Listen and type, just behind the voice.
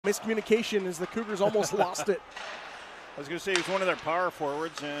Miscommunication as the Cougars almost lost it. I was going to say he's one of their power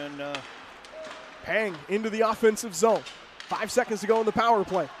forwards, and Pang into the offensive zone. 5 seconds to go in the power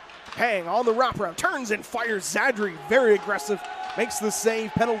play. Pang on the wraparound, turns and fires. Zadri, very aggressive, makes the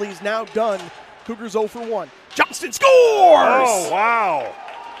save. Penalties now done. Cougars 0 for 1. Johnston scores! Oh, wow.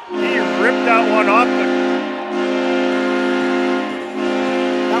 He ripped that one off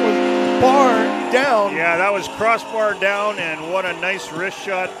That was bar down. Yeah, that was crossbar down, and what a nice wrist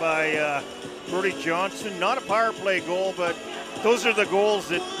shot by Brody Johnston. Not a power play goal, but those are the goals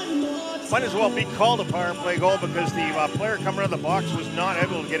that might as well be called a power play goal because the player coming out of the box was not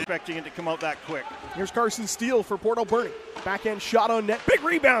able to get expecting it to come out that quick. Here's Carson Steele for Port Alberni. Backhand shot on net. Big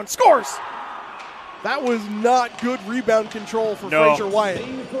rebound. Scores! That was not good rebound control for Fraser Wyatt.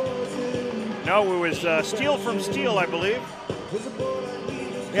 No, it was Steele from Steele, I believe.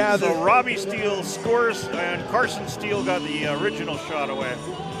 Yeah, so Robbie Steele scores, and Carson Steele got the original shot away.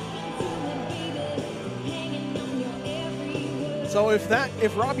 So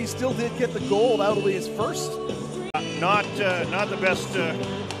if Robbie Steele did get the goal, that would be his first. Not the best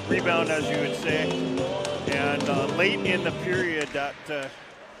rebound, as you would say, and late in the period that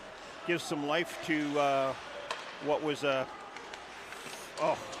gives some life to what was oh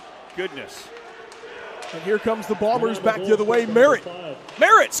goodness. And here comes the Bombers back the other way. Merritt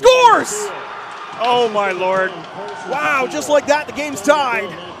scores! Oh my Lord. Wow, just like that, the game's tied.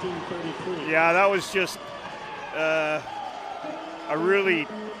 Yeah, that was just a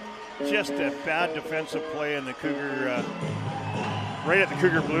bad defensive play in the Cougar, right at the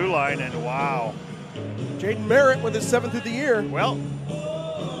Cougar blue line, and wow. Jaden Merritt with his 7th of the year. Well,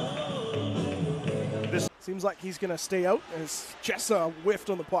 this seems like he's going to stay out as Jessa whiffed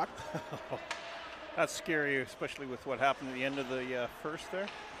on the puck. That's scary, especially with what happened at the end of the first there.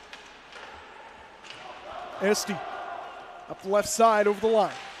 Esty up the left side over the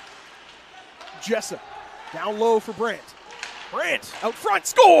line. Jessa down low for Brandt. Brandt out front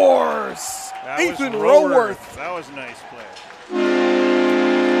scores! Ethan Roworth. That was a nice play.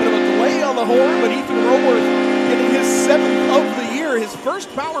 Bit of a delay on the horn, but Ethan Roworth getting his 7th of the year, his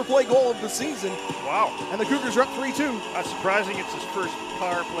first power play goal of the season. Wow. And the Cougars are up 3-2. That's surprising it's his first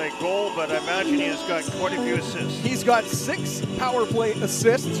power play goal, but I imagine he has got quite a few assists. He's got 6 power play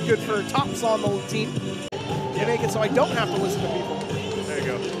assists, good for tops on the team. They make it so I don't have to listen to people. There you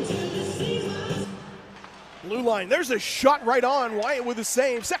go. Blue line, there's a shot right on. Wyatt with a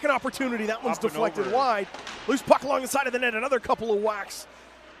save. Second opportunity, that one's deflected wide. Loose puck along the side of the net, another couple of whacks.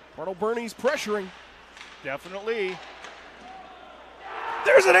 Port Alberni's pressuring. Definitely.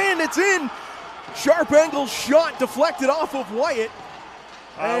 There's an and it's in. Sharp angle shot deflected off of Wyatt.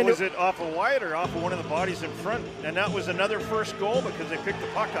 Was it off of Wyatt or off of one of the bodies in front? And that was another first goal because they picked the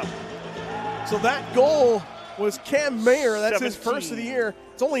puck up. So that goal was Cam Mayer. That's 17. His first of the year.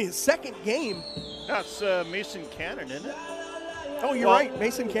 It's only his 2nd game. That's Mason Cannon, isn't it? Oh, you're right,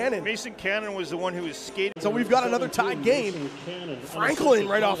 Mason Cannon. Mason Cannon was the one who was skating. So we've got another tied game. Franklin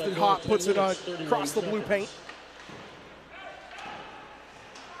right off the hop puts it across the blue paint.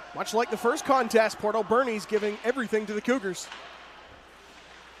 Much like the first contest, Port Alberni's giving everything to the Cougars.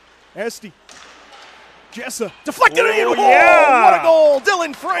 Esty. Jessa deflected it in. Yeah! What a goal,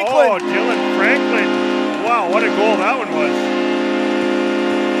 Dylan Franklin. Oh, Dylan Franklin. Wow, what a goal that one was.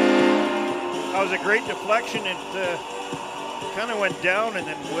 That was a great deflection. It kind of went down and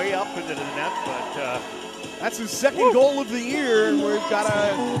then way up into the net, but that's his 2nd goal of the year, and we've got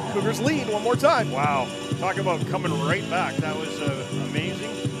a Cougars lead one more time. Wow, talk about coming right back. That was amazing.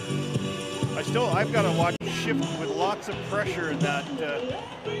 I've got to watch shift with lots of pressure that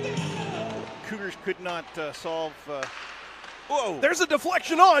Cougars could not solve. Whoa! There's a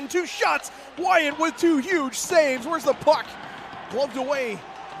deflection on, 2 shots. Wyatt with 2 huge saves. Where's the puck? Gloved away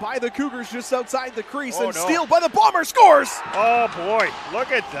by the Cougars just outside the crease, and Steele by the Bomber scores! Oh boy,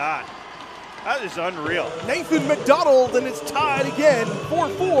 look at that. That is unreal. Nathan McDonald, and it's tied again,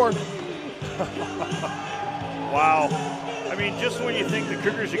 4-4. Wow. I mean, just when you think the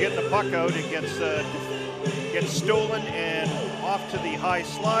Cougars are getting the puck out, it gets stolen and off to the high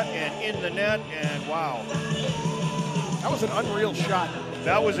slot and in the net, and wow. That was an unreal shot.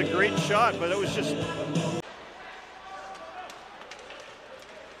 That was a great shot, but it was just...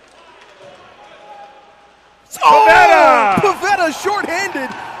 Oh! Pavetta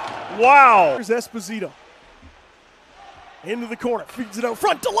shorthanded. Wow. Here's Esposito. Into the corner, feeds it out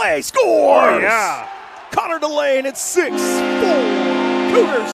front, delay, scores! Oh, yeah. Connor delay, and it's 6-4 Cougars.